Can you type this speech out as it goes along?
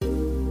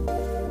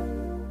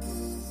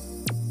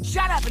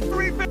Shut up and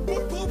refill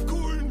more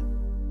popcorn!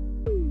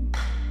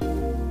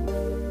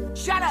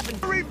 Shut up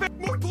and refill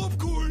more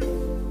popcorn!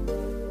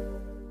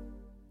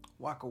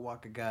 Waka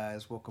waka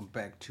guys, welcome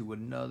back to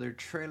another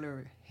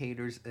Trailer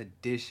Haters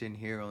edition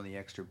here on the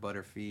Extra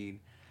Butter feed.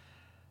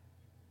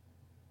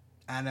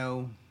 I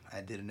know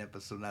I did an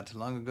episode not too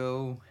long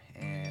ago,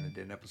 and I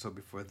did an episode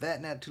before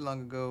that not too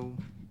long ago,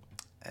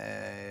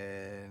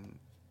 and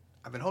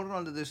I've been holding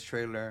on to this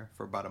trailer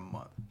for about a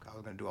month. I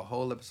was going to do a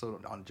whole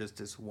episode on just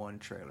this one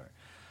trailer,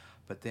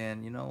 but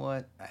then, you know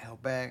what, I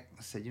held back.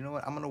 I said, you know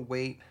what, I'm going to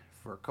wait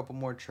for a couple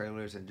more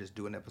trailers and just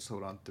do an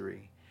episode on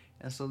 3,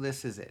 and so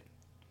this is it.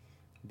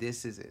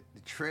 This is it. The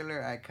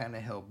trailer I kind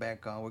of held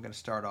back on, we're going to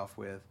start off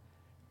with,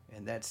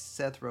 and that's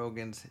Seth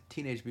Rogen's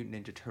Teenage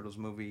Mutant Ninja Turtles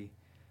movie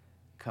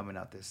coming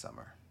out this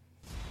summer.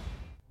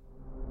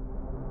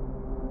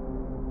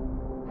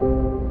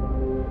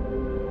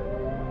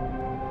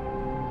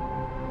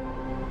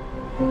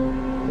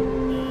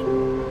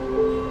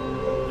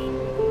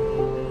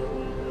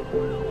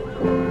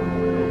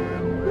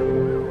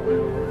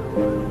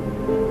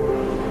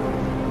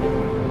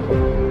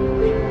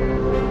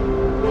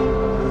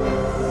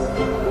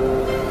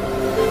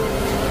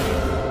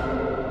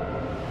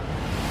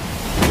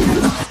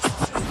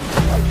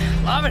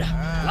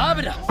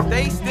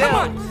 Stay still.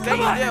 Stay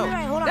still.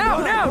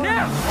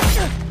 Now!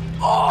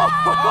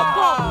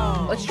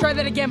 Oh! Let's try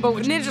that again, but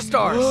with ninja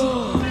stars.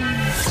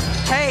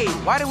 Hey,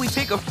 why did we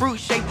pick a fruit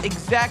shaped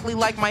exactly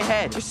like my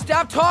head? Just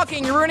stop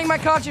talking. You're ruining my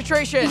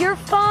concentration. You're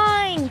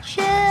fine.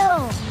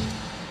 Chill.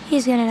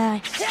 He's gonna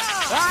die.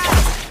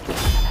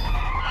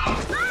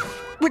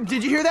 Wait,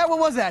 did you hear that? What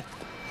was that?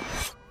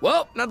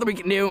 Well, nothing we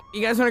can do.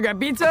 You guys want to grab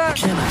pizza?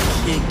 Can I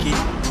kick it?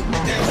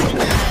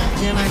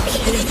 Can I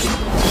kick it?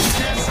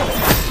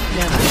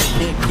 Can I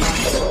kick it?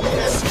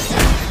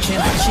 Can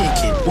I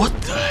kick it? What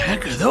the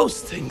heck are those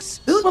things?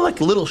 They look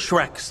like little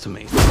Shreks to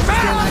me. Can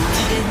I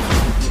kick it?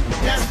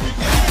 Can I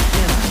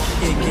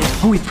kick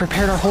it? Oh, we've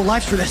prepared our whole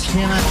lives for this.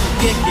 Can I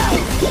kick it?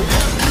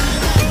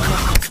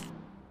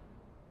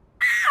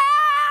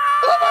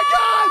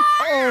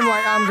 Oh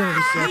my, I'm gonna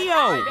be sick.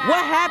 Leo,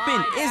 what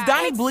happened? Is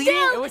Donnie bleeding?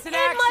 It was an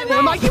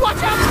accident. Mikey, watch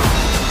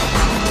out!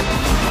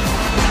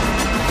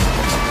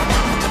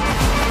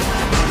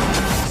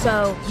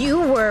 So, you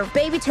were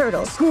baby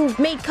turtles who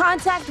made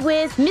contact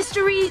with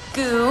mystery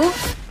goo.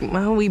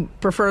 Well, we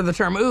prefer the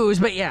term ooze,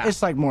 but yeah.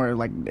 It's like more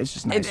like, it's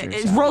just nicer.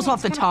 It rolls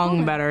off the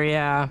tongue better,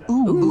 yeah.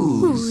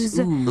 Ooze.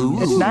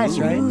 It's nice,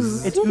 right?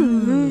 It's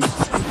ooze.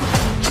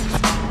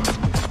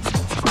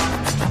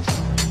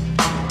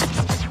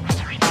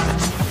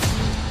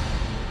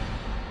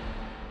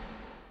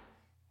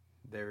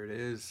 There it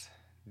is.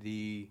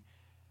 The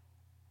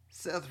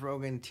Seth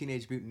Rogen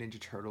Teenage Mutant Ninja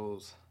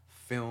Turtles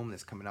film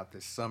that's coming out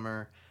this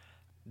summer.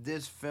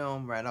 This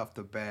film, right off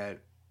the bat,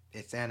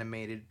 it's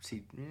animated,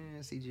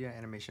 CGI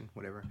animation,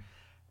 whatever,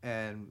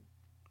 and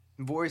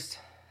voiced.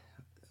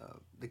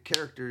 The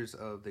characters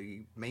of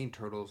the main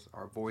turtles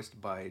are voiced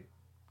by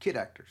kid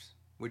actors,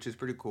 which is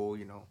pretty cool,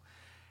 you know.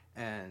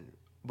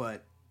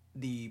 But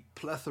the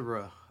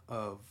plethora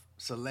of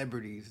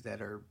celebrities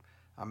that are,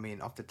 I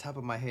mean, off the top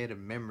of my head of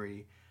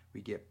memory,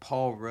 we get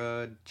Paul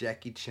Rudd,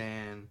 Jackie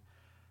Chan,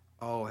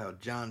 oh hell,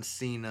 John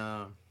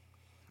Cena,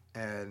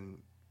 and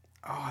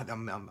I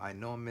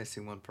know I'm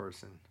missing one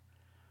person,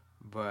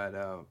 but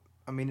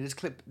I mean, this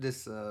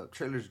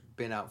trailer's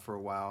been out for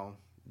a while.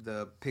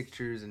 The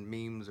pictures and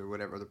memes or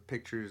whatever, the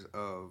pictures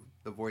of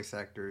the voice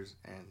actors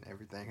and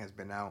everything has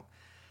been out.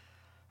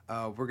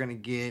 We're gonna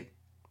get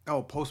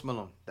Post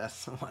Malone.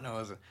 That's the one I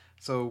was.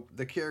 So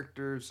the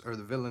characters or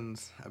the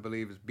villains, I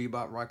believe, is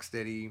Bebop,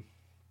 Rocksteady.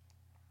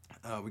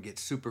 We get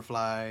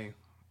Superfly,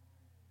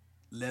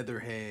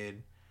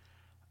 Leatherhead.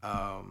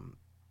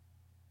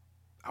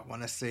 I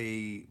want to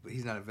say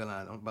he's not a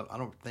villain, but I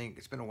don't think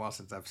it's been a while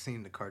since I've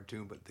seen the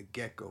cartoon. But the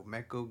Gecko,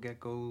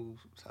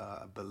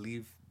 I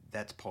believe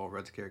that's Paul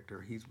Rudd's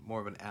character. He's more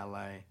of an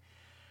ally,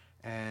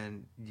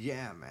 and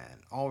yeah,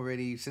 man.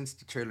 Already since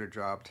the trailer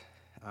dropped,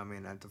 I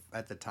mean,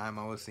 at the time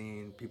I was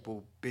seeing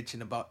people bitching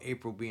about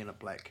April being a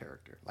black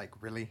character. Like,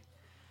 really?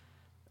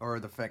 Or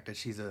the fact that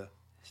she's a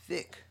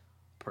thick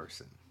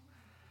person.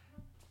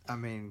 I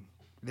mean,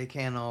 they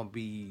can't all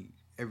be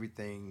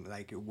everything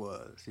like it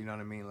was, you know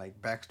what I mean?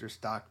 Like Baxter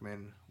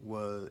Stockman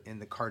was in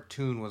the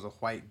cartoon was a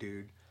white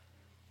dude,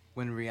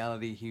 when in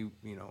reality he,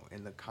 you know,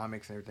 in the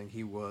comics and everything,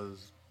 he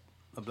was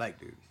a black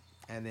dude.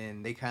 And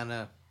then they kind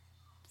of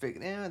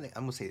I'm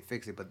gonna say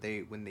fix it, but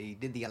when they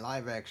did the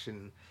live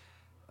action,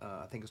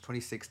 I think it was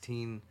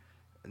 2016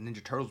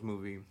 Ninja Turtles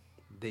movie,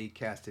 they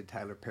casted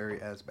Tyler Perry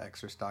as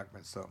Baxter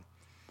Stockman. So,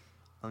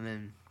 and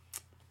then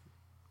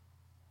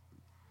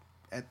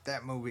at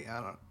that movie,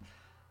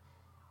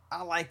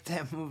 I like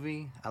that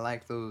movie. I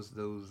like those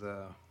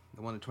the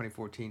one in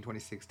 2014,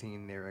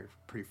 2016. They were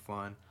pretty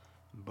fun.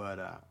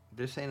 But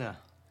this ain't a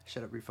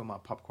shut up, refill my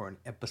popcorn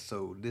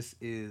episode. This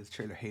is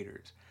Trailer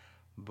Haters.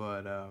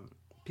 But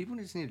people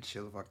just need to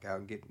chill the fuck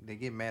out. They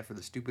get mad for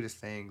the stupidest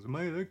things.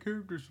 Man, that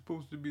character's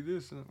supposed to be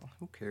this. And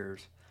who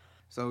cares?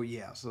 So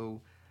yeah. So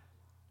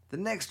the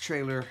next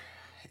trailer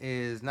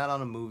is not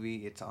on a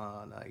movie. It's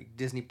on a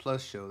Disney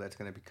Plus show that's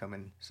going to be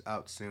coming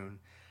out soon,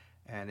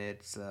 and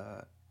it's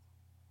a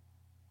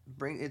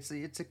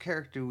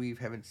character we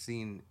haven't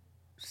seen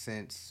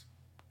since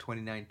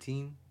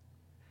 2019.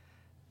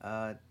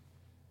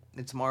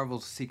 It's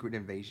Marvel's Secret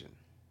Invasion.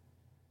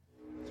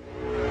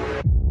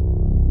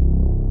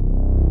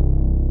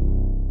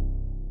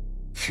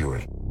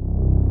 Fury.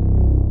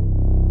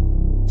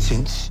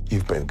 Since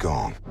you've been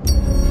gone,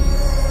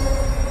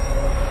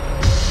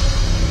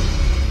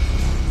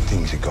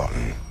 things have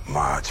gotten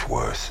much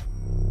worse.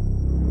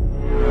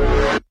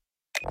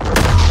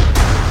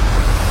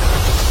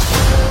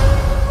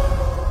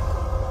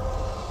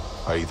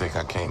 How you think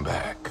I came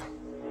back?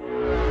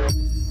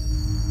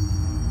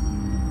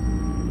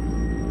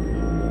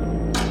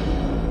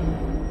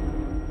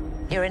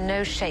 You're in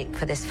no shape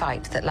for this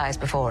fight that lies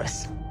before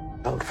us,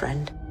 old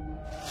friend.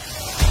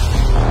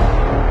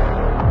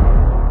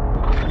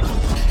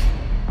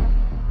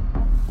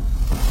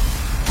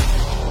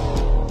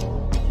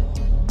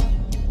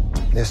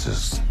 This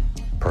is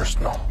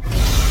personal.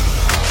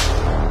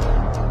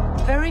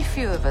 Very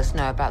few of us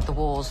know about the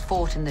wars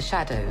fought in the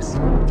shadows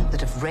that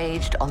have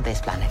raged on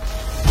this planet.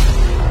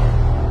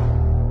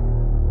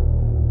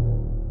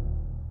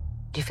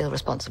 Do you feel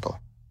responsible?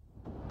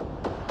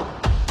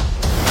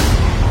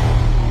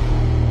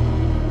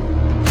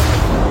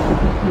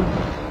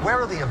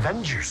 Where are the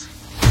Avengers?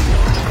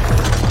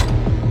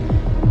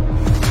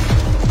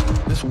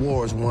 This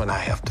war is one I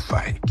have to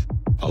fight.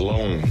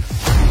 Alone.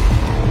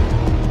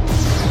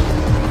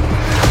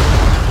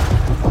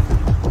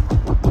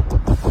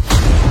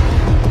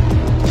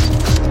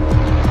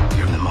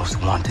 You're the most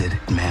wanted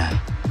man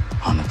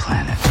on the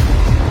planet.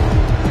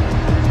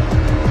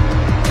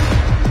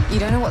 You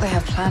don't know what they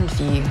have planned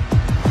for you.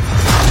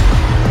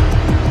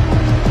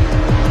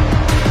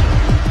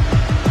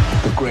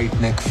 The great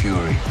Nick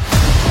Fury.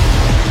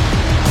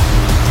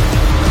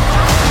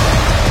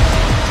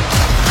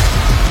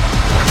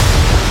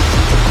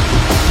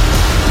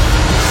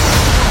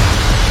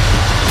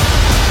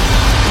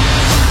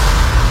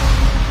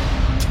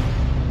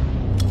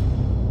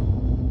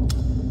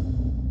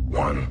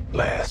 One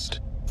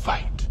last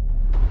fight.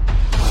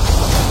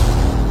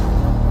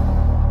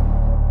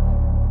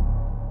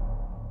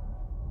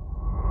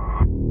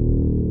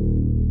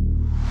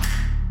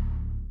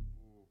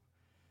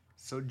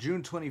 So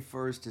June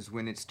 21st is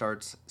when it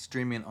starts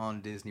streaming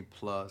on Disney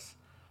Plus.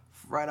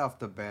 Right off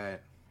the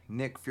bat,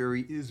 Nick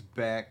Fury is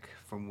back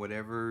from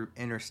whatever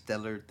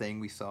interstellar thing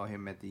we saw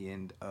him at the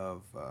end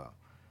of,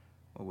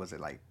 what was it,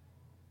 like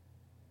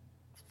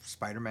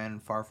Spider-Man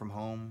Far From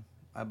Home,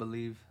 I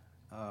believe.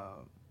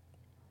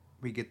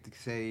 We get to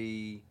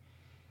say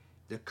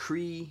the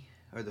Kree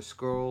or the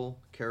Skrull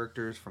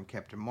characters from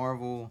Captain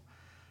Marvel.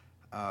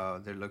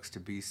 There looks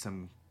to be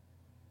some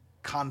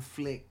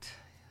conflict,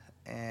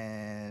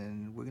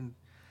 and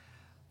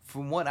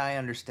from what I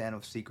understand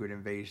of Secret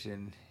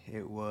Invasion,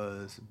 it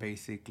was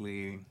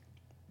basically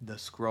the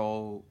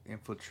Skrull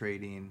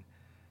infiltrating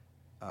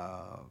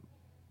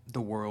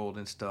the world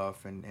and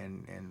stuff,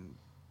 and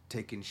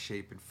taking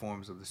shape and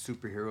forms of the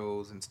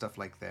superheroes and stuff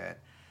like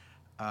that.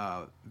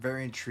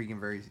 Very intriguing,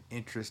 very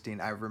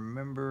interesting. I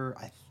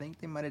think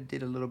they might have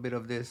did a little bit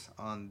of this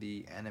on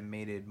the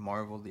animated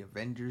Marvel The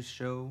Avengers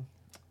show,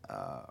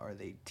 or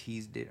they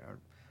teased it, or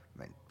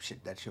man,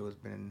 shit, that show has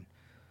been,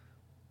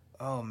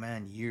 oh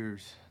man,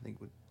 years. I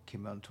think it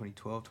came out in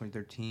 2012,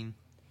 2013.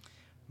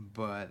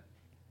 But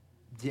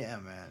yeah,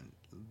 man,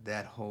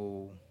 that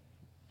whole,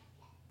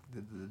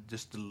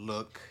 just the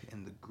look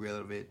and the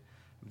grit,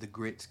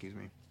 excuse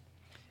me.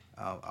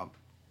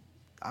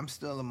 I'm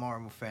still a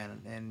Marvel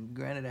fan, and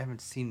granted I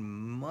haven't seen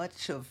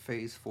much of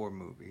Phase 4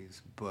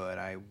 movies, but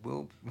I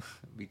will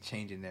be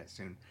changing that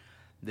soon.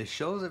 The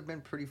shows have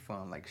been pretty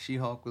fun. Like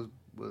She-Hulk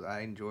was I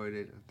enjoyed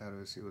it. I thought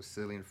it was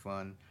silly and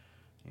fun.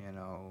 You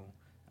know,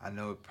 I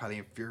know it probably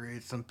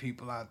infuriated some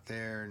people out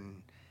there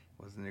and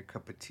wasn't their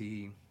cup of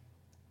tea.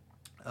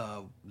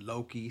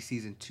 Loki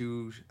season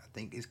 2 I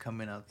think is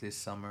coming out this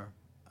summer.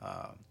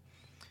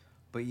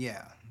 But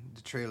yeah,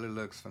 the trailer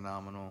looks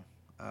phenomenal.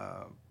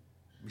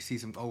 We see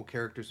some old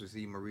characters. We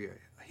see Maria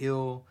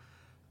Hill,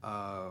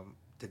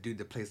 the dude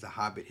that plays the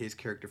Hobbit. His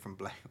character from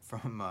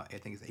I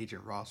think it's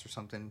Agent Ross or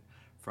something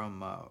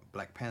from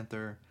Black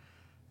Panther.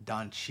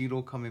 Don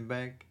Cheadle coming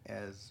back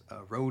as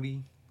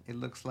Rhodey, it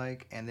looks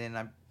like. And then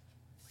I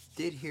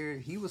did hear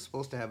he was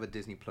supposed to have a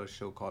Disney Plus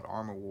show called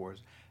Armor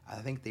Wars.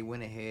 I think they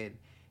went ahead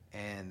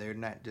and they're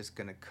not just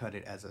gonna cut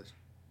it as a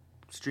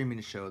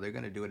streaming show. They're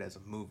gonna do it as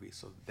a movie.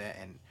 So that,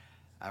 and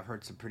I've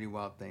heard some pretty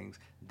wild things.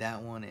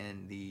 That one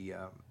and the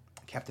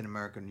Captain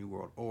America New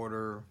World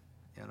Order,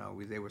 you know,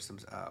 there were some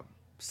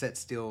set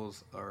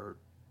stills or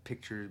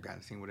pictures,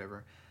 behind the scene,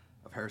 whatever,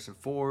 of Harrison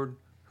Ford,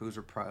 who's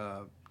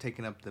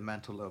taking up the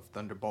mantle of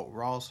Thunderbolt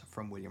Ross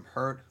from William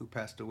Hurt, who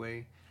passed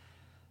away.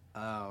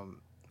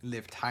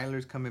 Liv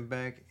Tyler's coming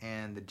back,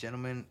 and the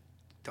gentleman,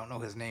 don't know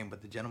his name,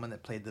 but the gentleman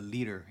that played the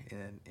leader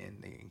in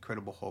the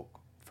Incredible Hulk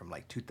from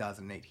like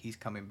 2008, he's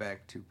coming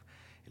back to,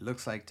 it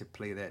looks like, to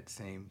play that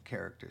same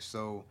character.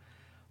 So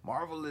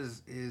Marvel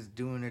is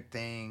doing their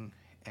thing,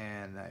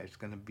 and it's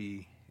gonna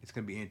be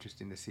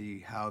interesting to see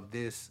how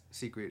this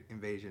Secret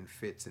Invasion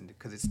fits in,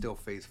 because it's still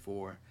Phase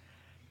 4.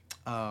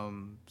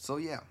 So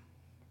yeah,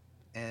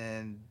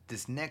 and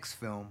this next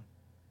film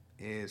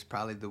is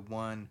probably the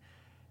one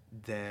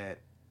that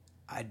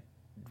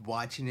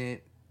watching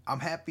it. I'm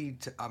happy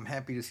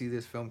to see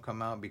this film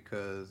come out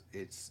because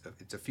it's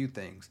a few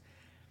things.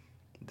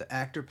 The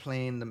actor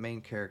playing the main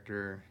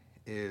character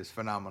is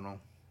phenomenal,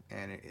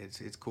 and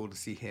it's cool to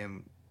see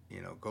him,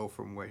 go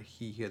from what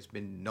he has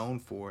been known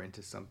for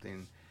into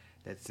something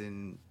that's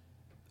in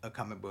a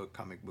comic book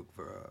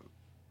for a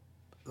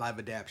live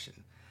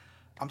adaptation.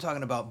 I'm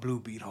talking about Blue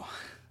Beetle.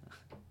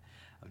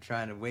 I'm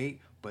trying to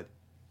wait, but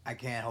I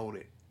can't hold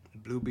it.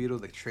 Blue Beetle,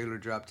 the trailer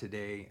dropped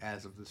today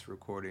as of this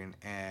recording,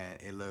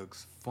 and it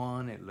looks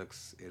fun. It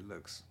looks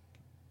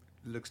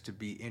to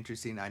be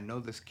interesting. I know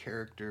this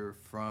character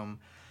from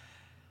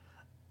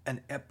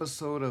an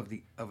episode of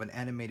an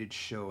animated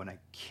show, and I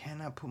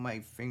cannot put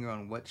my finger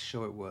on what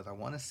show it was. I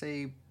want to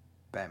say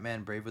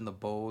Batman Brave and the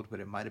Bold, but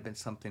it might have been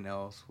something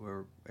else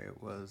where it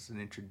was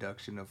an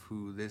introduction of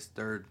who this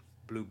third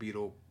Blue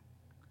Beetle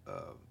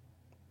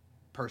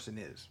person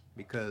is,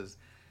 because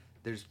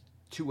there's a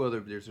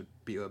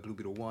Blue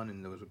Beetle 1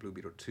 and there was a Blue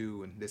Beetle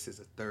 2, and this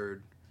is a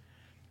third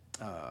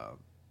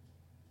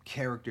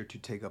character to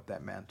take up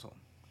that mantle.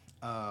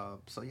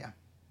 So yeah,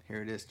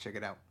 here it is. Check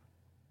it out.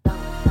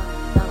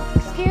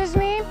 Excuse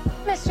me,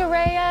 Mr.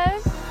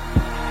 Reyes?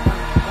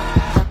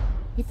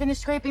 You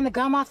finished scraping the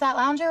gum off that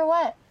lounger or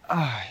what?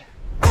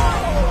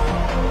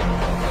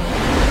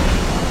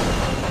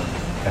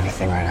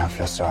 Everything right now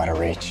feels so out of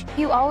reach.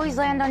 You always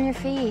land on your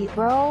feet,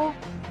 bro.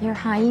 You're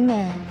Jaime.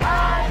 They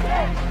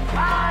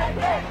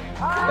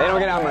don't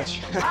get out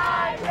much.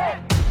 I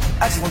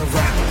just wanna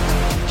rock.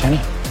 Jenny?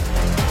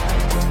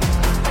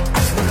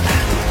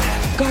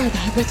 Guard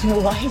that with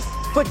your life,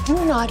 but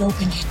do not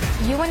open it.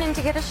 You went in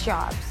to get us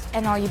jobs,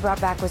 and all you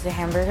brought back was a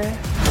hamburger?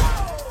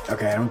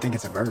 Okay, I don't think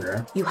it's a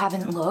burger. You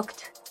haven't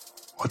looked?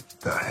 What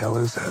the hell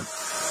is that?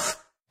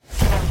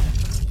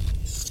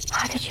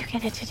 How did you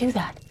get it to do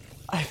that?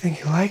 I think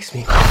he likes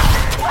me.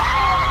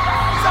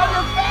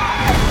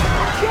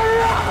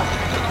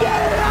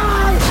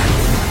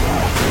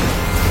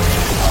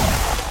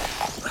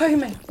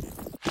 Jaime.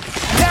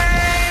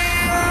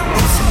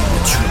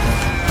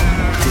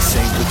 This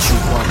ain't what you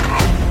want.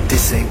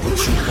 This ain't what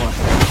you want.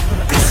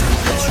 This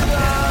ain't what you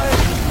want.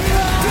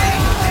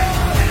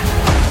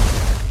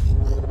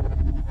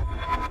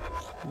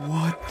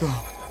 What the?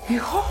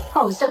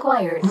 Host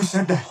acquired. Who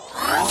said that?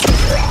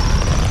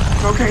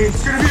 Okay,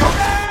 it's gonna be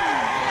okay!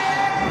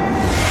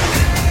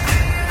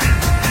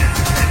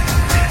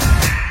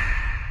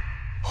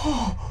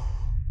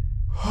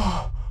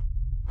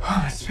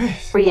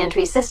 Space.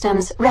 Re-entry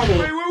systems ready. Wait,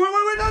 no.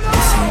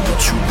 This ain't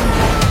what you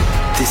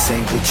want. This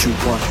ain't what you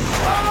want.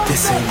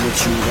 This ain't what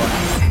you want.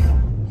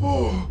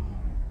 Oh.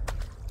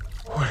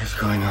 What is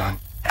going on?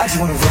 I just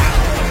wanna rock.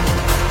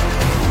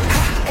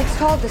 It's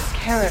called the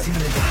Scarab.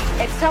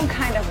 It's some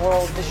kind of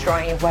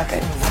world-destroying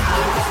weapon.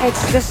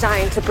 It's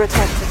designed to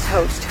protect its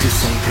host.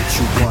 This ain't what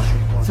you want.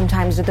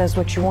 Sometimes it does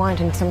what you want,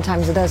 and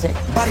sometimes it doesn't.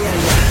 Body out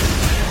of here.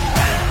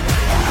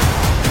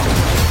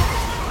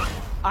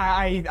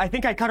 I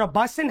think I cut a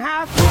bus in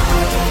half.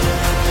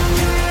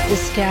 The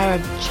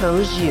Scarab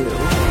chose you,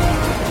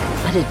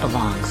 but it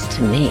belongs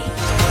to me.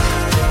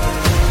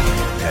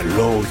 That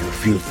love you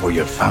feel for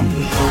your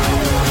family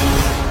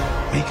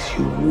makes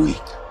you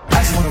weak.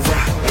 I just wanna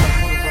rock.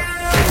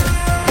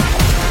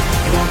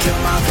 You won't kill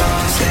my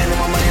vibe, stand on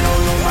my money,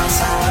 don't know my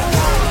side.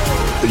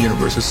 The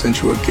universe has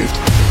sent you a gift,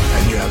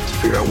 and you have to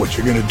figure out what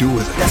you're gonna do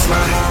with it. That's my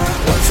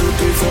high. 1, 2,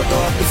 3, 4, throw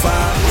up the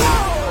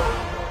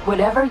 5.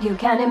 Whatever you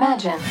can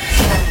imagine,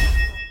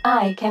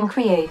 I can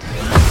create.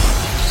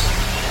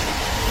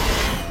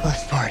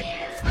 Let's party.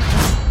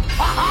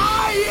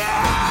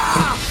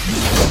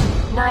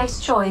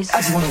 Nice choice.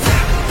 I just wanna rock.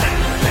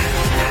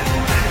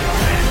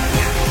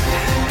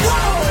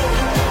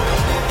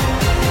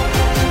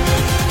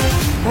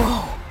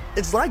 Whoa,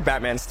 it's like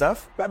Batman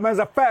stuff. Batman's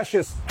a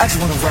fascist. I just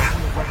wanna rock.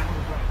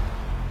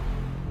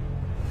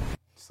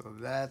 So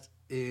that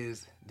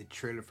is the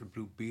trailer for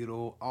Blue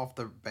Beetle. Off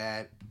the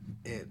bat,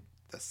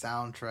 the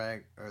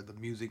soundtrack or the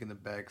music in the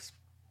back's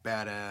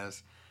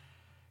badass.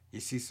 You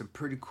see some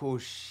pretty cool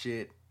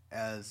shit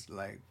as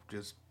like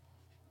just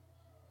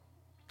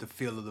the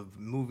feel of the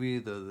movie.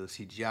 The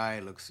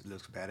CGI looks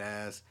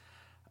badass.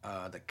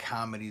 The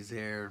comedy's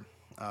there.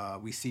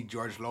 We see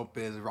George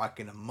Lopez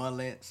rocking a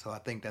mullet, so I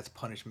think that's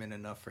punishment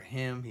enough for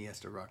him. He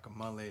has to rock a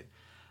mullet.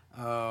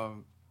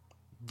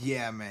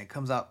 Yeah, man, it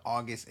comes out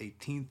August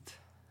 18th.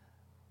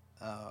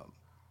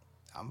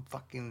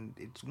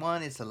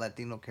 It's a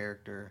Latino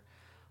character,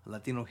 a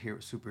Latino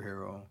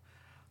superhero.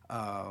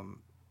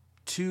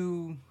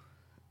 2,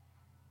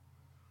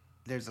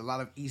 there's a lot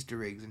of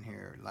Easter eggs in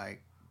here.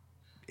 Like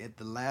at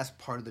the last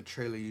part of the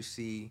trailer, you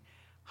see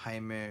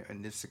Jaime,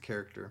 and this is a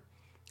character.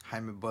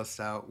 Jaime busts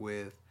out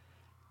with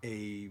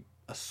a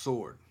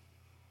sword.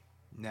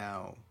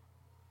 Now,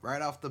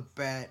 right off the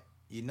bat,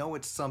 You know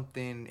it's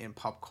something in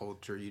pop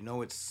culture. You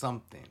know it's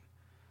something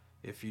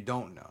if you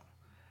don't know.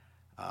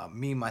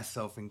 Me,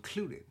 myself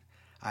included.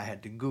 I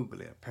had to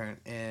Google it,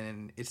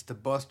 and it's the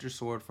Buster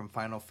Sword from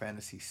Final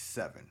Fantasy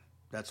VII.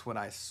 That's what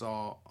I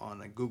saw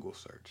on a Google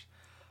search.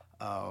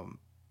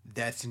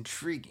 That's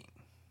intriguing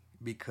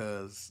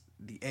because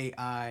the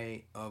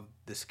AI of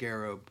the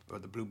Scarab or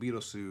the Blue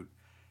Beetle suit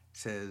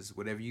says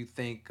whatever you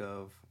think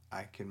of,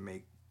 I can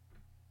make,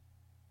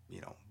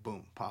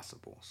 boom,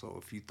 possible. So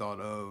if you thought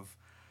of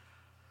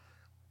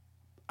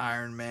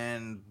Iron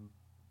Man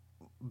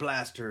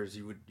blasters,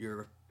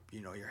 your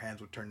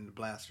hands would turn into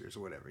blasters or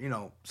whatever.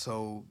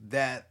 So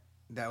that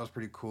was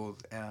pretty cool.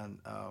 And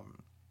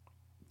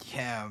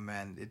yeah,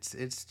 man,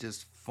 it's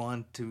just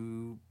fun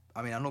to.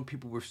 I mean, I know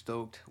people were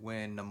stoked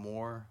when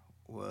Namor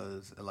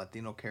was a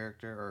Latino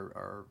character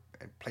or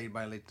played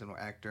by a Latino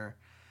actor.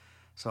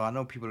 So I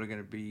know people are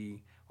gonna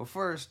be. Well,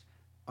 first,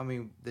 I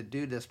mean, the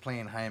dude that's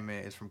playing Jaime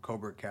is from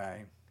Cobra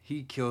Kai.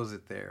 He kills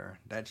it there.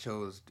 That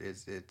show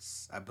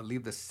it's I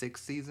believe the 6th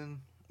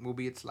season will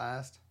be its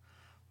last,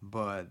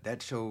 but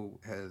that show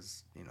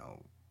has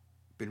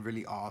been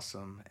really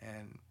awesome,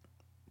 and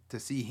to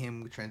see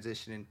him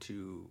transition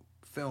into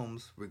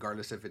films,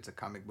 regardless if it's a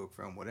comic book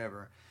film,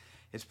 whatever,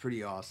 it's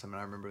pretty awesome. And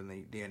I remember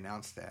when they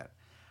announced that.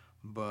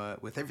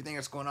 But with everything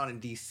that's going on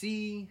in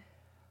DC,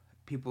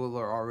 people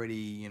are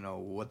already,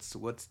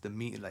 what's the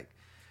meat, like,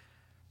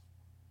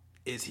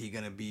 is he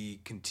gonna be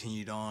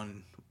continued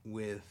on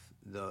with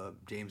the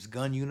James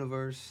Gunn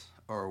universe,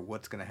 or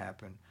what's gonna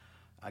happen?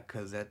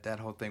 Because that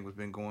whole thing was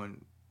been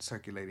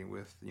circulating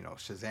with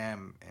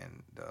Shazam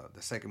and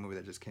the second movie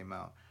that just came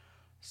out.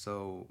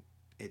 So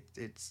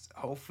it's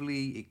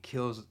hopefully it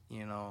kills,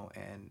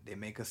 and they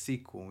make a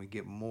sequel and we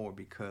get more,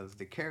 because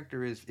the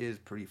character is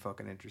pretty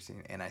fucking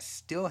interesting, and I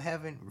still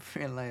haven't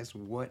realized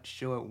what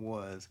show it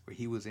was where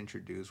he was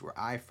introduced, where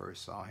I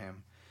first saw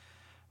him.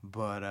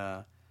 But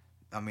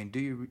I mean,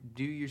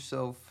 do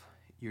yourself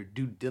your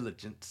due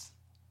diligence,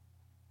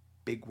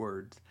 big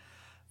words,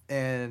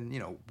 and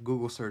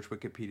Google search,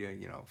 Wikipedia,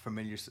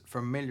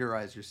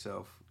 familiarize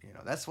yourself.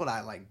 That's what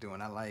I like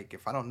doing. I like,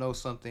 if I don't know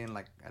something,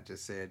 like I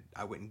just said,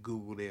 I wouldn't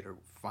Google it or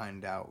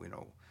find out,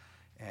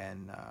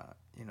 and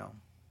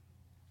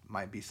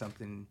might be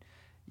something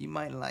you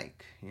might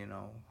like,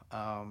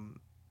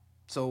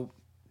 so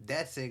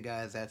that's it,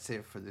 guys. That's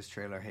it for this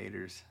Trailer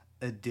Haters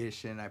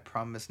edition. I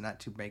promise not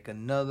to make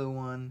another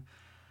one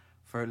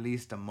for at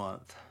least a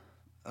month.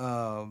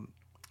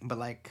 But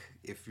like,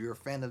 if you're a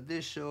fan of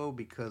this show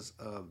because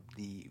of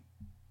the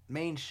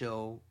main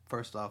show,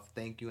 first off,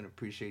 thank you and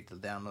appreciate the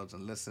downloads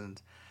and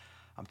listens.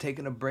 I'm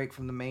taking a break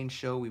from the main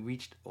show. We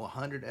reached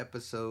 100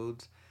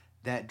 episodes.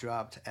 That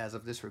dropped as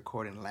of this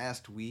recording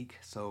last week.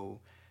 So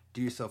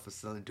do yourself a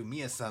solid, do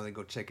me a solid,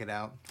 go check it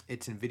out.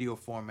 It's in video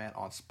format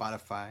on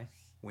Spotify.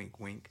 Wink,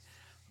 wink.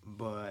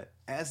 But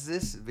as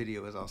this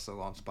video is also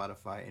on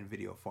Spotify in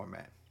video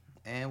format,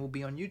 and will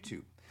be on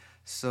YouTube.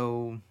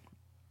 So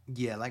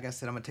yeah, like I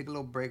said, I'm gonna take a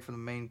little break from the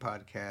main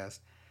podcast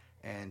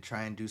and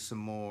try and do some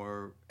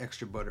more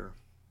Extra Butter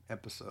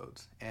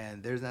episodes.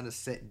 And there's not a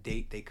set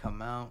date they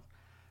come out.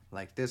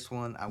 Like this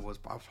one, I was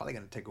probably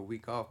gonna take a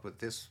week off, but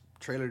this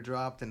trailer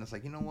dropped, and it's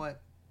like, you know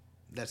what?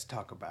 Let's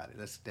talk about it.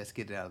 Let's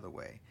get it out of the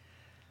way.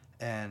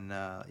 And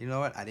you know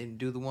what? I didn't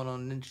do the one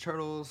on Ninja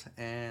Turtles,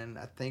 and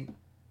I think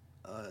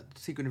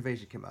Secret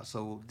Invasion came out.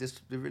 So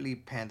it really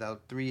panned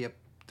out. Three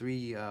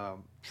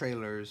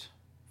trailers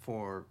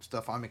for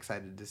stuff I'm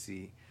excited to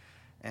see.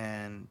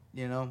 And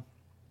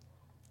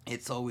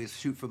it's always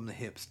shoot from the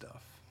hip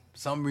stuff.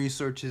 Some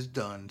research is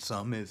done,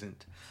 some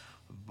isn't.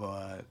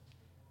 But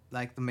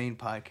like the main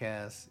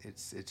podcast,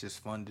 it's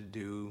just fun to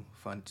do,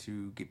 fun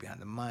to get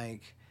behind the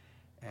mic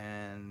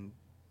and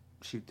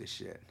shoot this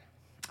shit.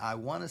 I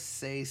want to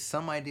say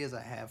some ideas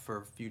I have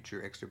for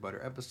future Extra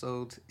Butter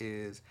episodes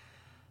is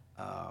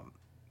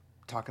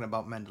talking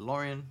about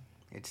Mandalorian.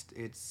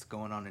 It's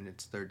going on in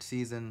its 3rd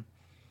season.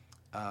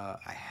 I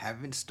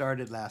haven't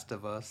started Last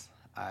of Us.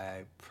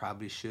 I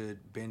probably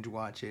should binge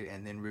watch it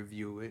and then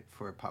review it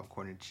for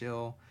Popcorn and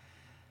Chill.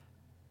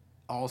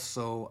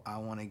 Also, I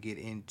want to get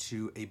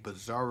into a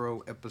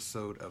Bizarro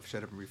episode of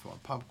Shut Up and Refill on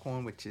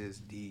Popcorn, which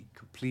is the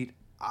complete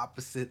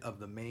opposite of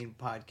the main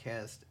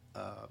podcast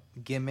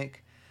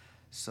gimmick.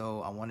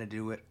 So I want to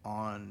do it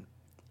on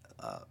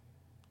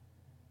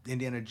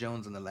Indiana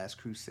Jones and the Last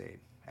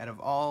Crusade. Out of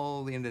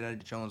all the Indiana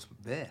Jones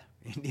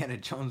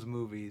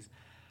movies,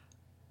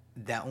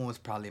 that one was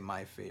probably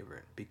my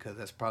favorite, because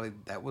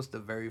that was the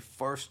very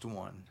first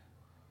one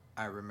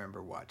I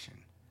remember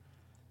watching.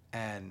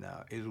 And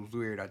it was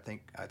weird. I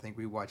think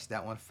we watched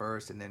that one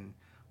first, and then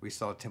we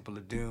saw Temple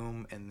of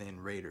Doom, and then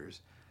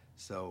Raiders.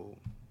 So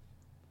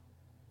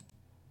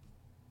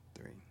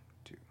 3,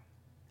 2.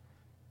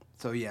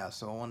 So yeah,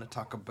 so I want to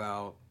talk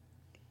about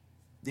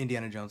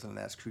Indiana Jones and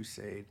the Last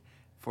Crusade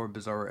for a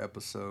Bizarro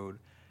episode.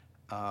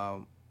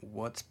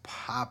 What's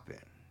poppin'?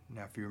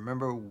 Now, if you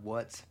remember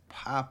What's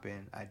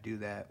Poppin', I do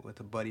that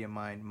with a buddy of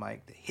mine,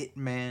 Mike the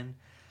Hitman.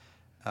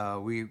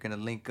 We're going to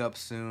link up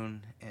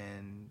soon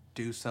and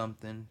do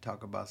something,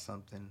 talk about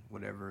something,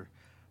 whatever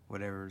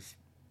whatever's.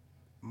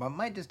 I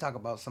might just talk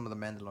about some of the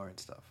Mandalorian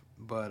stuff.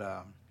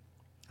 But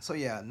so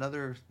yeah,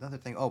 another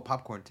thing. Oh,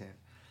 Popcorn 10.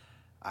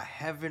 I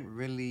haven't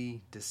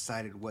really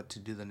decided what to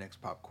do the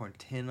next Popcorn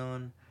 10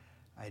 on.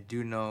 I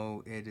do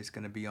know it is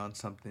going to be on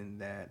something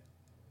that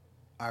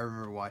I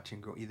remember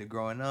watching either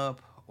growing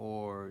up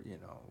or, you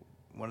know,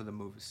 one of the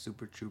movies,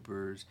 Super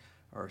Troopers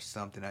or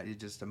something.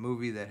 It's just a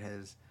movie that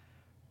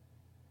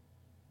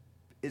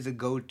is a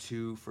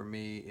go-to for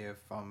me if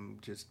I'm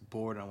just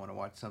bored and I want to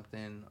watch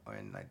something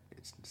and like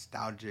it's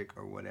nostalgic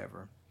or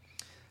whatever.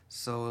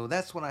 So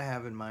that's what I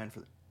have in mind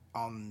for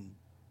on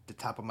the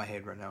top of my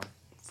head right now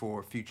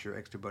for future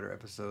Extra Butter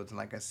episodes. And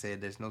like I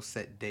said, there's no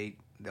set date.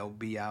 They'll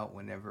be out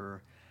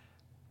whenever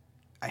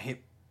I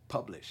hit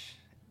publish.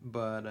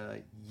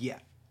 But yeah.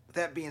 With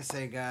that being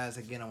said, guys,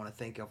 again, I want to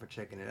thank y'all for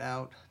checking it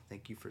out.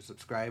 Thank you for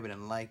subscribing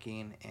and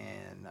liking.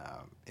 And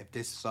if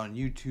this is on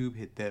YouTube,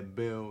 hit that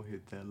bell,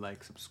 hit that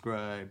like,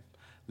 subscribe,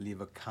 leave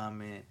a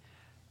comment.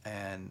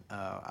 And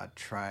I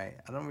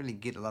don't really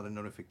get a lot of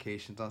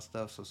notifications on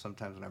stuff. So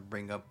sometimes when I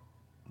bring up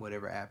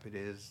whatever app it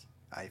is,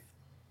 I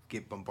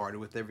get bombarded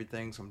with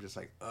everything. So I'm just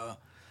like,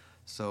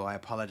 So I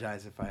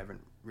apologize if I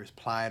haven't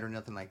replied or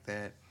nothing like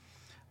that.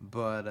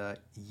 But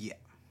yeah.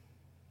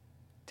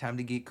 Time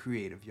to get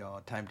creative,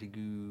 y'all. Time to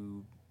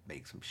go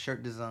make some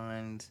shirt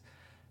designs.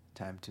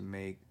 Time to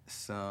make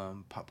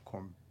some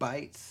popcorn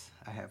bites.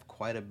 I have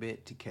quite a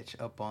bit to catch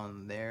up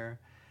on there.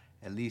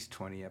 At least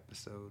 20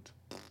 episodes.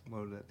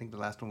 Well, I think the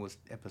last one was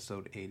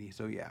episode 80.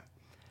 So, yeah.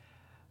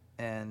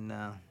 And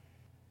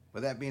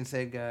with that being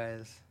said,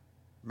 guys,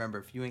 remember,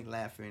 if you ain't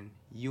laughing,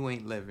 you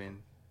ain't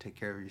living. Take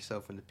care of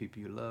yourself and the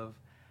people you love.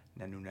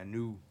 Nanu,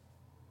 nanu.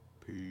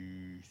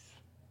 Peace.